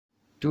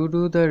To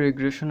do the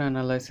regression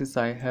analysis,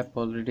 I have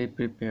already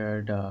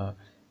prepared a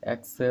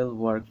Excel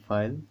work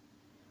file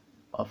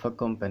of a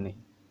company,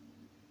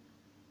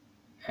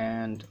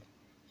 and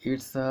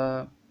it's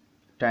a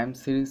time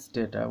series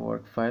data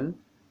work file.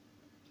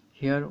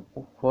 Here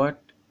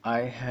what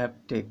I have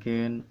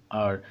taken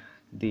are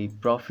the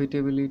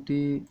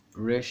profitability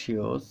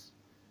ratios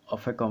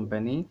of a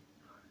company,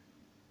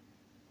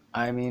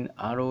 I mean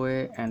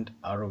ROA and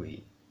ROE.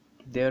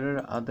 There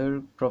are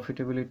other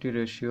profitability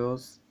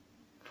ratios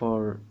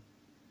for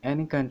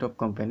any kind of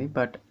company,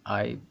 but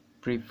I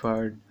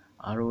preferred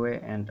ROA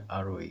and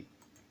ROE.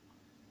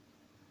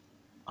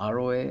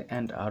 ROA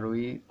and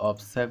ROE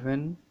of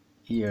 7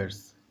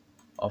 years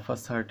of a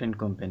certain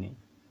company.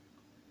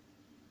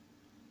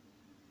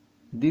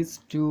 These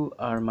two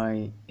are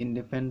my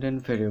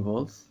independent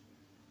variables,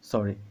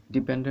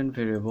 dependent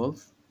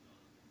variables,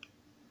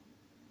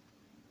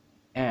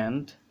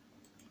 and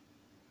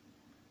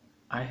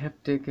I have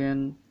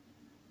taken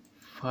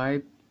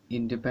 5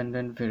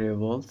 independent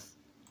variables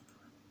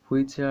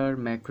which are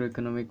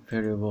macroeconomic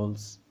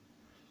variables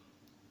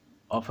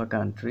of a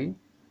country.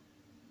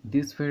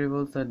 These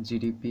variables are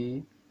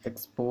GDP,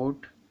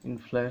 export,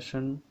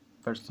 inflation,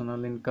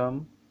 personal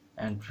income,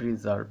 and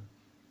reserve.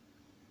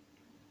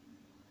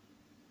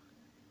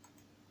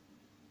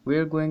 We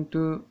are going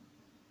to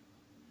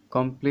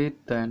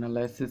complete the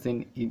analysis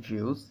in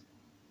Eviews.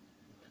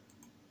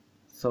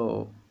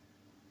 So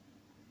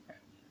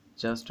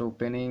just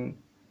opening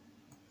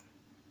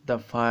the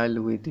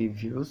file with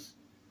Eviews.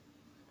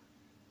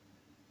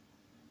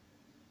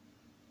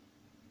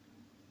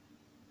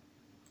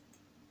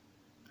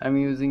 I'm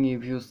using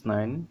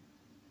Eviews-9.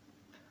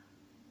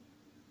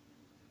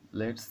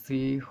 Let's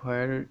see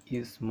where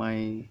is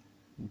my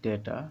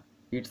data.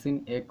 It's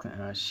in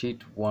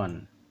sheet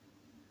 1.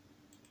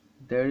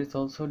 There is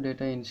also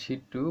data in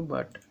sheet 2,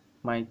 but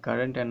my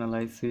current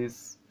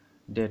analysis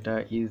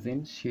data is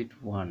in sheet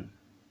 1.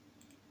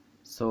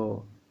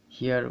 So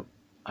here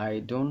I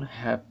don't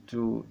have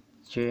to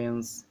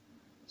change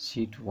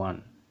sheet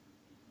 1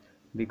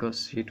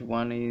 because sheet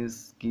 1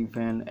 is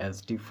given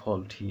as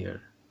default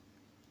here.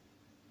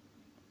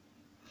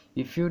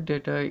 If your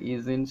data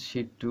is in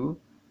sheet 2,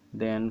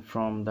 then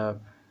from the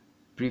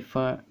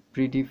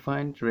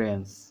predefined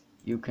range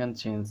you can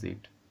change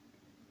it.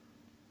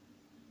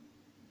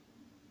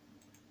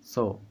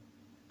 So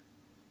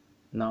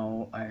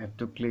now I have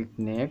to click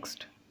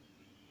next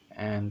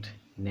and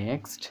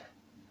next,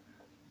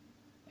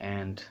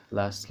 and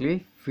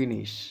lastly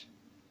finish.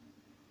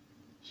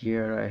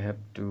 Here I have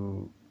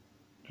to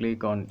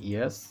click on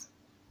yes.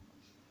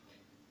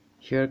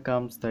 Here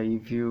comes the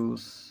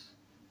Eviews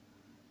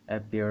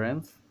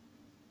appearance.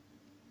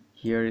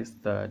 Here is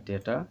the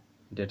data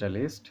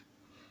list.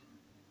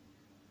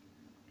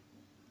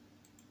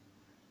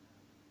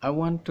 I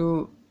want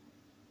to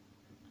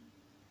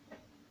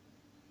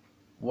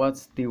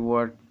watch the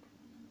work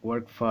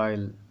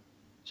file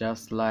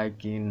just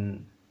like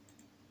in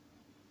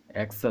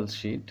Excel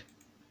sheet.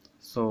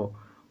 So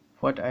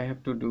what I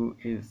have to do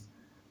is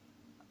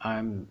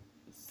I'm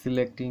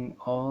selecting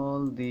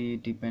all the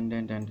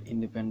dependent and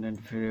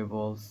independent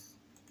variables,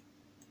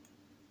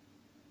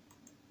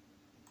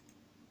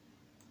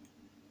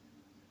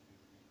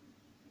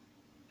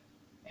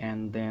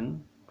 and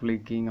then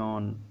clicking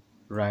on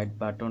right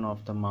button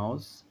of the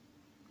mouse,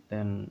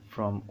 then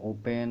from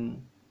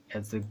open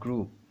as a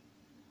group.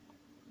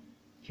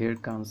 Here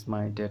comes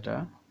my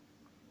data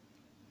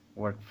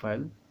work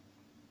file.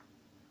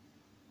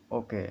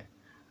 Okay,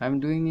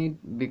 I'm doing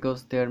it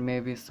because there may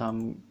be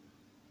some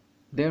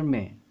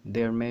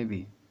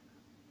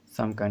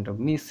kind of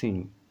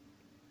missing,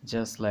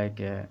 just like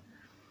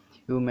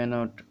you may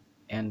not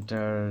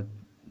enter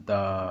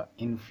the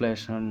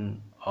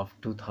inflation of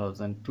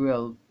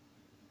 2012,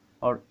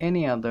 or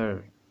any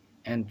other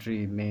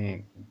entry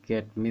may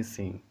get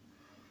missing.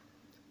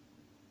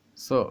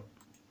 So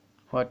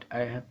what I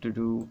have to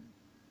do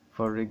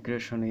for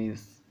regression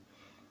is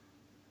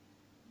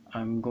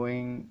I'm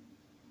going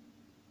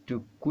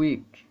to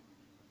quick.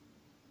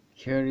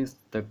 Here is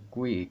the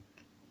quick.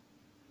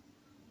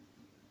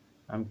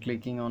 I'm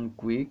clicking on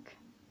quick,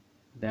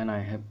 then I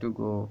have to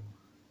go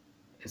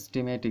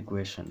estimate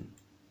equation.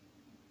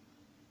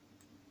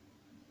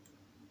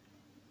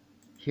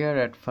 Here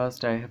at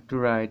first I have to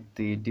write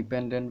the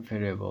dependent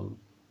variable.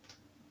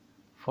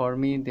 For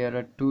me there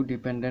are two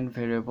dependent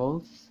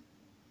variables,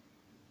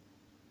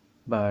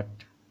 but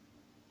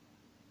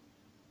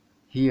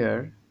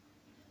here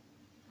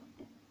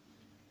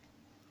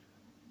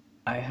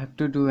I have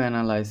to do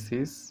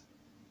analysis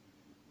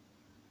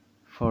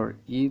for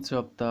each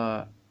of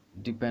the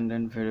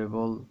dependent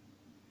variable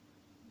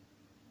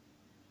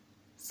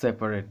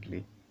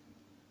separately.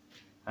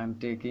 I'm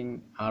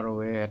taking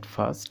ROA at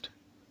first.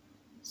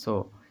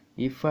 So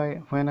if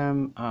I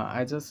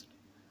just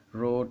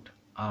wrote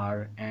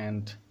R,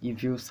 and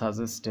if you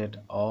suggested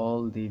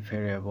all the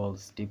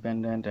variables,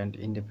 dependent and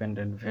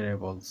independent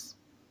variables,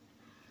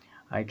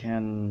 I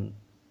can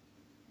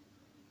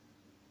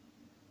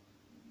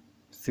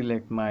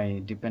select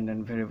my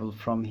dependent variable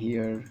from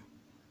here,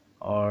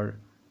 or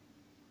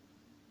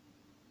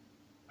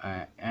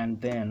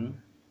and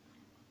then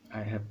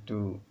I have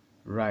to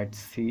write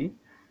C.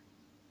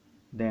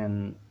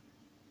 Then,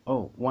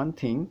 oh, one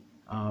thing,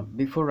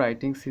 before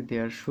writing C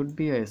there should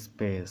be a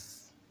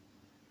space.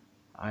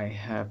 I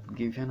have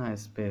given a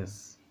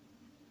space.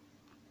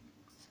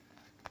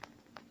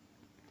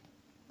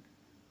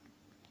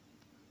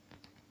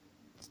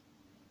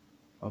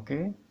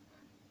 Okay,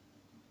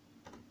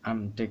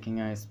 I'm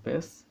taking a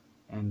space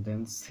and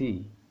then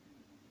C,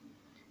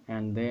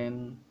 and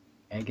then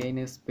again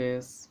a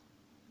space.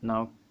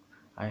 Now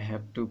I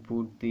have to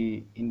put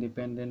the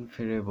independent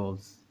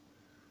variables.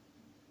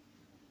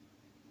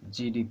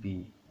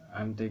 GDP,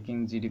 I'm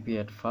taking GDP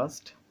at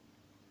first.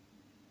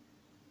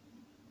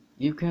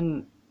 You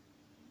can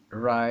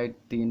write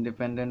the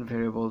independent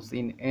variables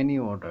in any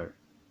order.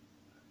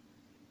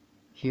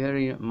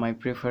 Here my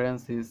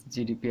preference is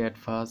GDP at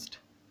first,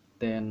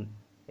 then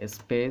a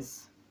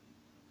space,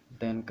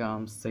 then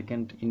comes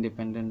second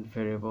independent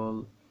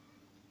variable,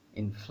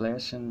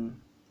 inflation.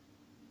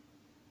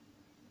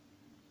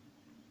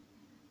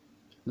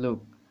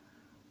 Look,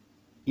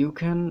 you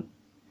can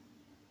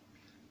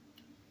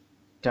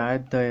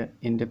type the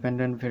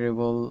independent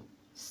variable's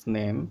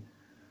name,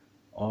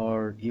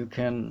 or you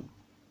can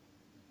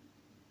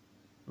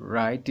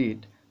write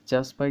it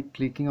just by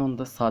clicking on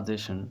the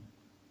suggestion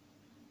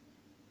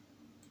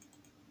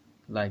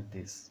like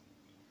this.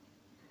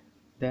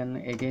 Then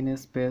again a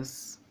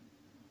space.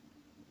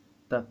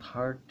 The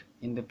third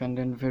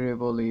independent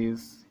variable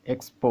is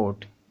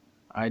export.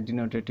 I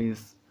denoted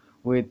is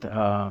with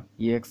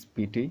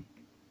expt,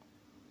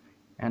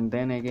 and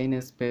then again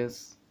a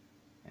space.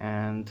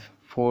 And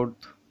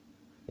fourth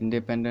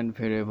independent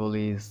variable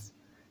is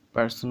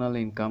personal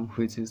income,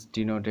 which is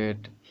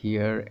denoted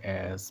here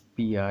as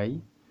pi,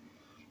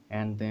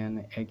 and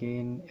then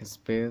again a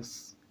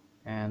space,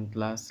 and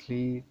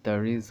lastly the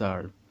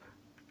reserve.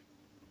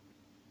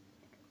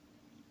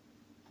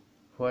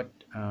 What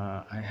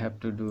I have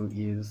to do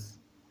is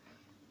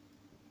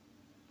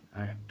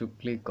I have to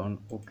click on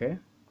OK.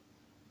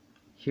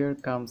 Here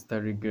comes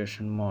the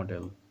regression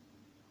model.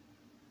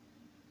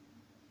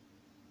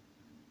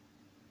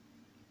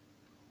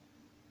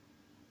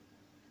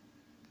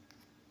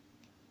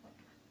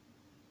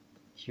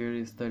 Here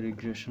is the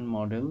regression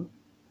model.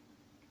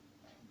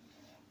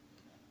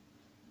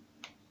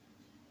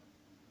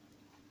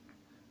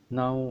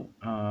 Now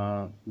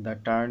the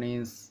turn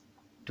is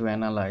to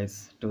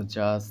analyze, to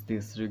judge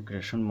this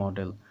regression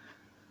model.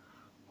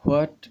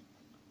 What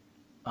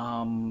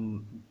a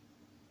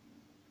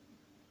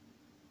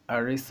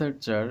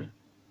researcher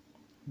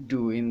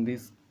do in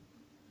this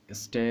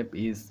step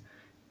is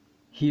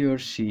he or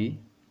she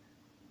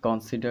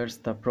considers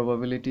the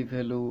probability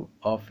value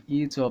of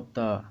each of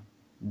the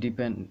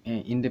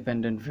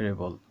independent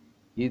variable,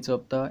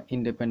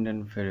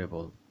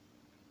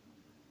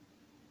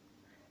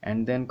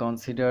 and then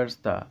considers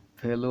the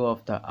value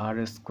of the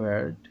r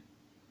squared,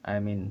 I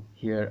mean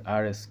here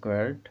r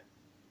squared,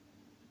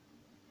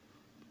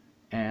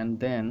 and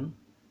then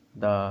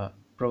the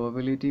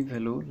probability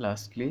value,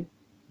 lastly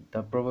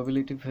the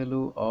probability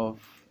value of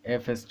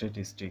f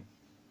statistic.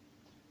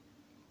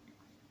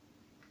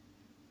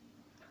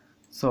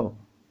 So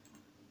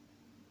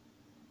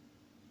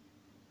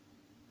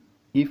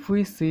if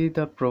we see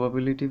the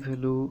probability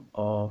value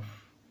of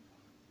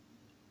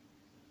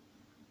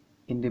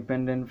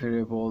independent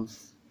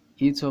variables,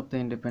 each of the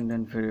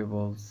independent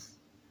variables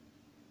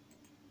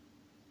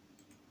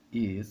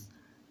is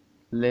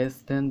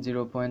less than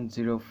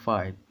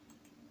 0.05,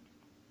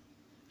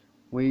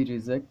 we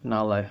reject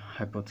null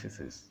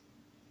hypothesis.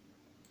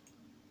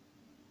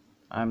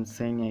 I'm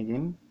saying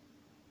again,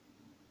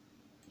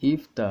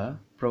 if the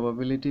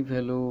probability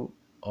value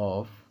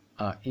of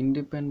an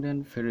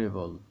independent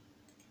variable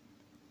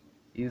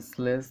is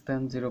less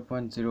than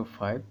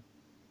 0.05,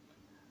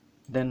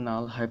 then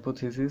null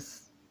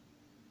hypothesis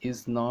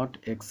is not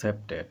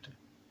accepted.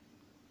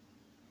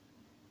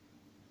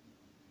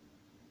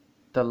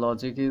 The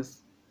logic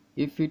is,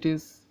 if it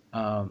is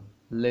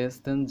less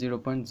than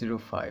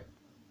 0.05,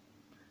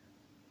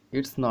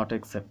 it's not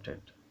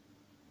accepted.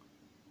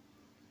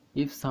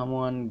 If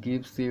someone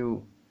gives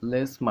you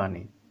less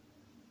money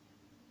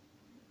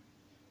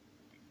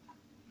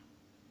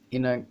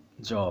in a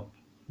job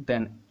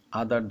than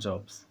other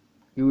jobs,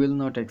 you will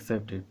not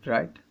accept it,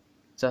 right?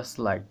 Just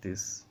like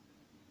this.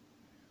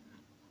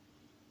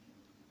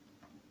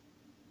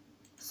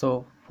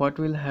 So what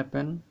will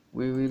happen?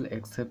 We will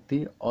accept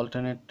the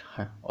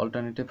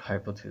alternative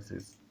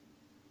hypothesis.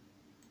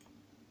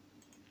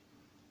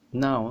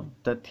 Now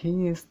the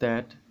thing is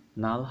that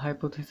null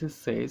hypothesis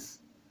says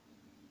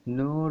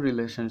no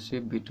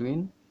relationship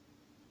between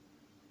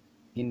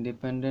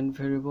independent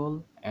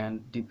variable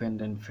and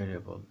dependent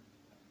variable,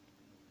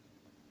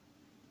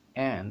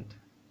 and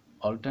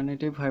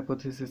alternative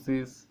hypothesis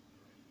is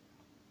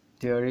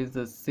there is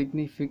a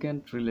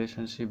significant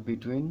relationship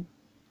between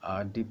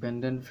a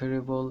dependent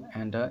variable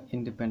and a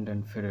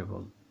independent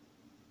variable.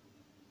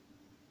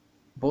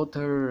 Both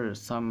are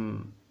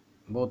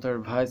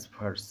vice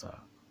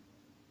versa,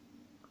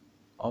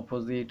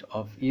 opposite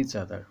of each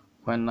other.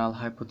 When null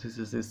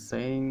hypothesis is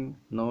saying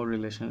no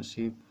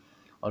relationship,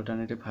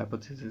 alternative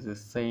hypothesis is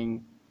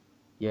saying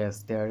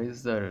yes, there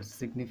is a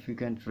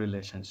significant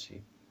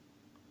relationship.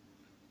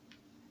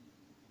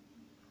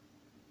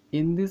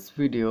 In this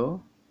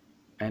video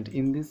and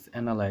in this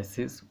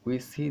analysis, we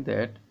see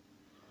that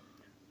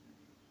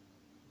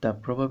the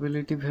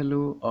probability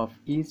value of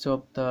each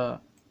of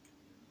the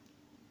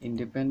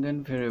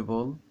independent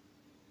variable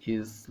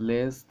is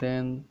less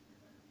than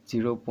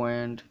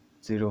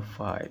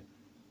 0.05.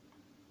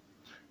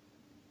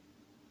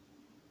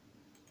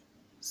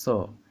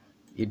 So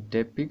it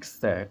depicts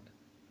that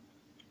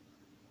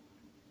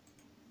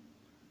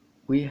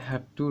we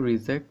have to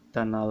reject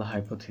the null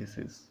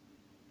hypothesis.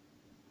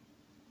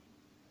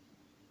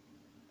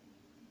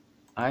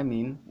 I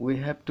mean, we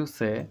have to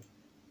say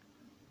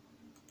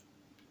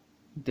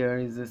there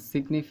is a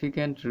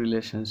significant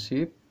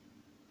relationship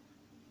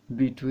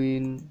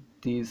between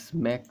these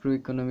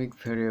macroeconomic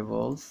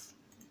variables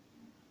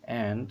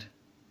and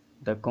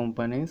the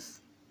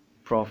company's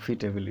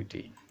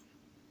profitability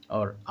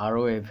or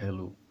ROA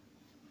value.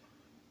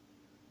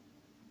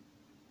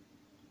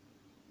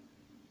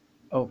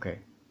 Okay,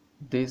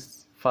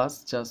 this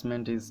first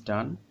judgment is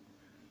done.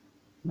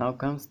 Now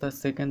comes the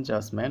second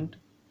judgment,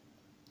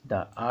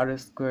 the R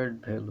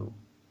squared value.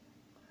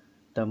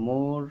 The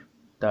more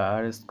the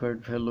R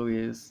squared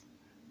value is,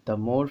 the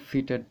more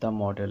fitted the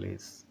model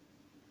is.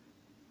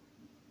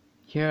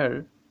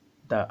 Here,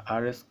 the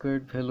R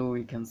squared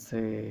value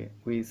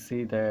we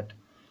see that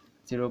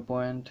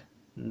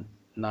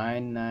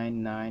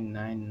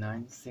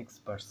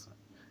 0.999996%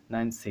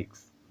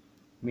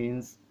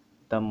 means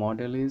the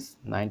model is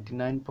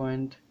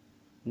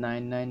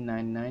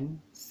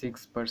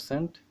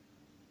 99.99996%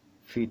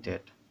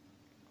 fitted,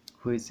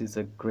 which is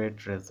a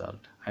great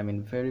result. I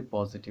mean, very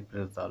positive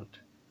result.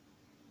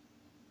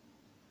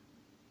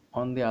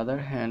 On the other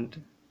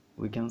hand,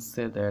 we can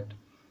say that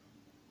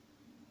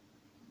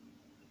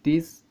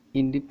these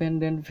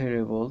independent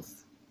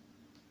variables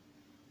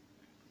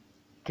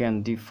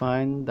can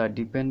define the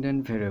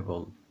dependent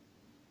variable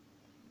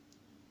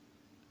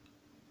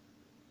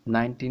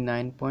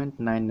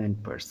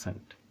 99.99%.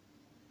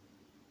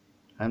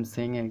 I'm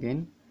saying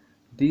again,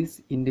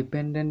 these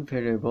independent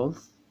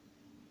variables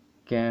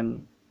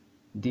can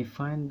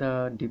define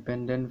the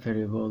dependent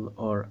variable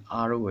or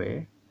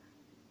ROA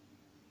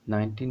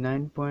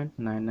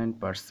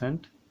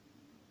 99.99%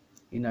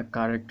 in a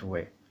correct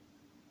way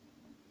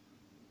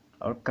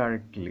or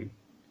correctly.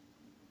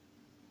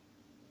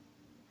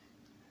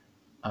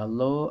 A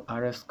low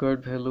R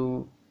squared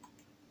value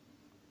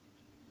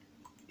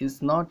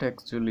is not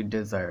actually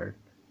desired.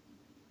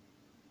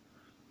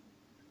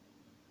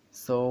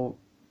 So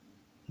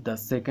the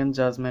second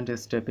judgment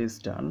step is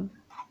done,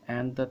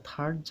 and the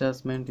third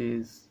judgment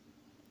is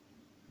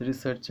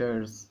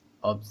researchers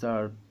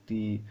observe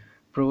the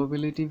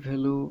probability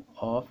value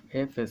of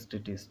F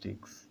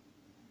statistics.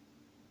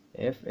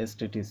 F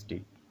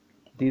statistic,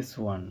 this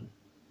one.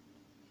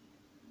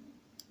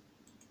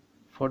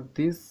 For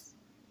this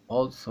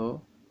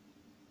also,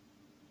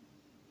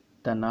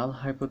 the null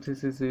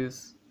hypothesis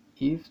is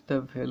if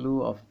the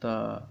value of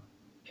the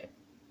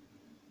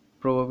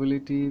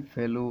probability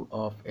value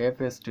of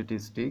F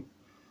statistic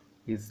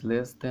is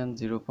less than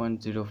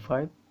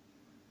 0.05,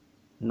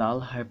 null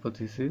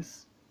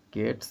hypothesis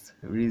gets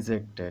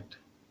rejected.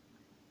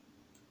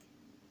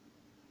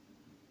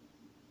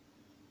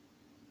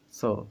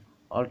 So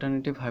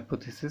alternative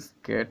hypothesis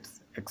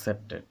gets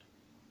accepted.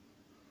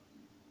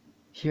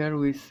 Here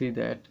we see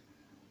that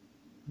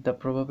the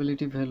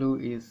probability value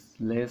is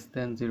less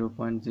than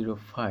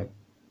 0.05.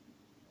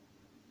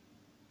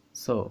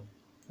 So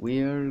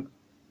we are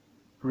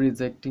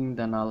rejecting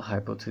the null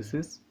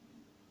hypothesis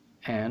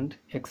and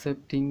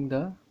accepting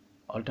the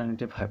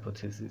alternative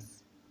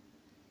hypothesis.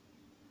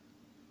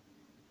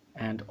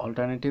 And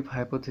alternative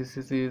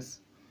hypothesis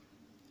is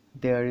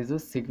there is a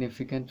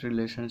significant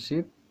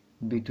relationship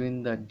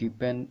between the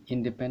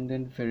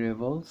independent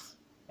variables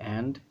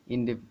and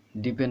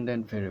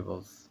dependent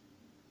variables.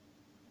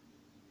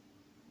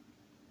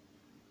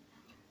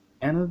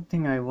 Another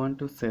thing I want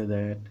to say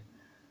that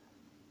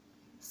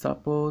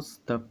suppose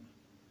the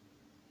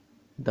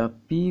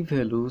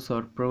p-values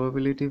or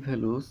probability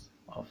values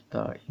of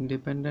the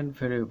independent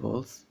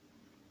variables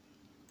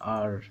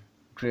are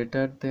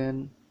greater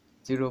than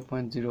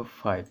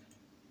 0.05.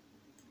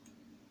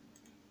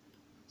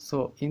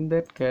 So in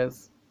that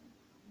case,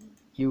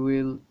 you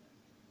will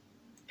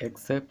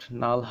accept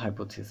null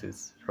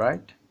hypothesis,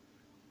 right?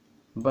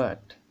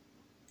 But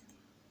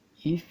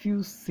if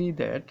you see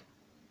that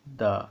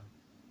the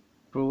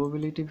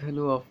probability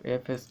value of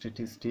F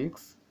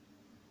statistics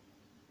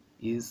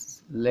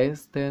is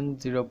less than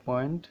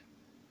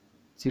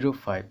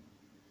 0.05,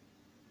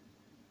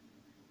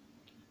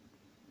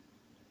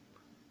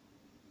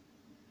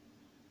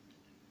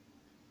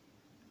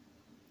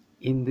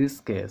 in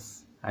this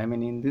case, I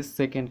mean in this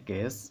second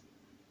case,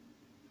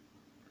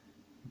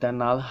 the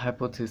null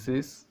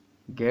hypothesis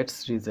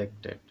gets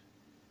rejected.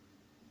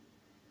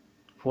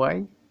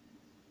 Why?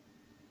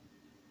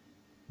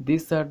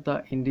 These are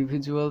the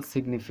individual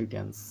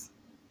significance.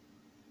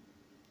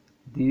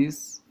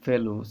 these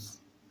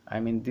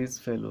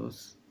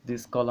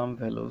column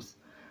values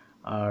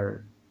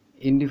are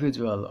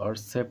individual or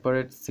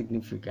separate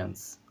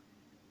significance,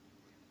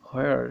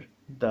 where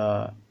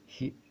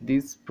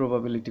this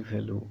probability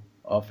value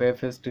of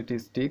f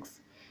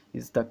statistics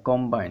is the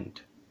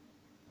combined.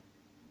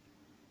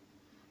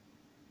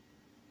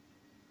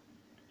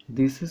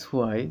 This is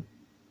why,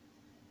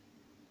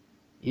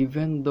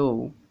 even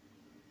though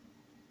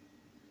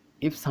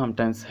if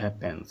sometimes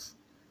happens,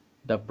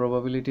 the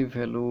probability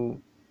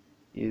value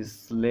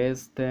is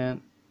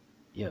greater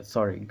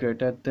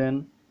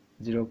than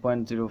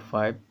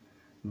 0.05,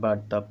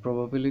 but the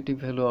probability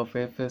value of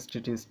f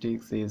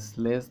statistics is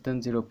less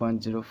than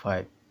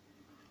 0.05.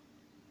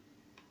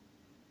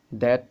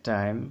 That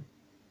time,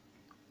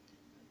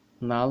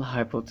 null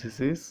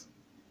hypothesis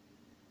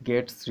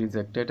gets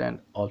rejected and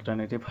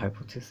alternative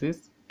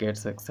hypothesis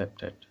gets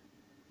accepted.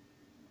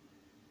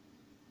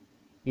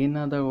 In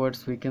other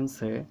words, we can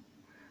say,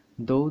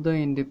 though the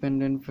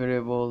independent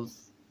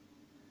variables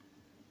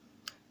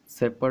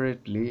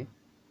separately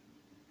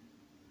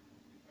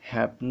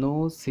have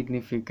no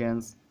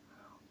significance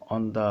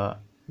on the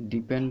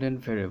dependent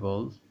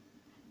variables,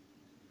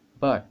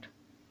 but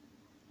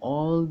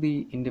all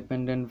the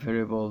independent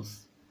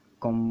variables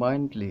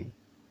combinedly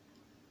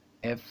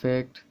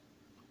affect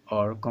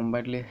or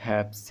combinedly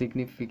have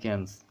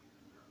significance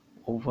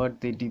over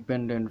the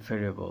dependent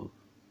variable.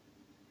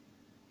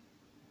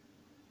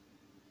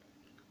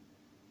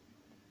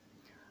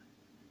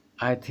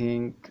 I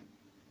think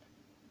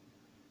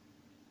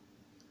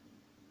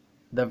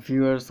the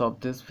viewers of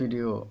this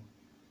video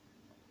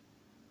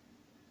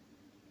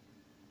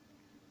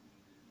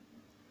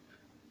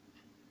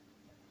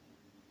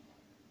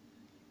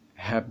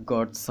have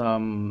got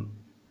some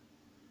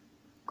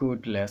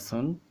good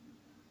lesson,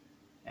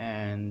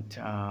 and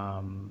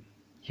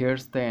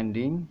here's the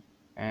ending.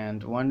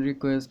 And one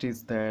request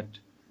is that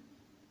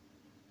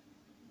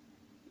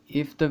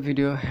if the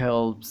video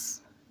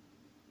helps,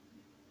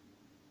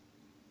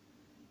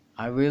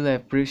 I will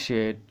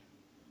appreciate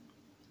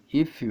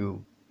if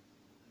you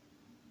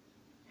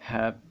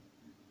have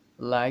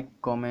like,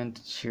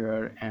 comment,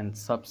 share and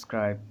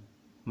subscribe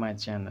my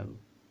channel.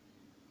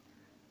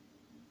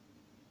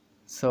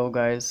 So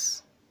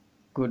guys,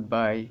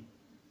 goodbye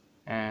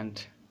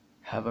and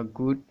have a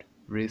good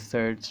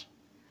research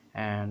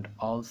and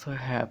also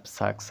have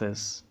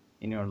success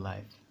in your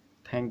life.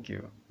 Thank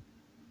you.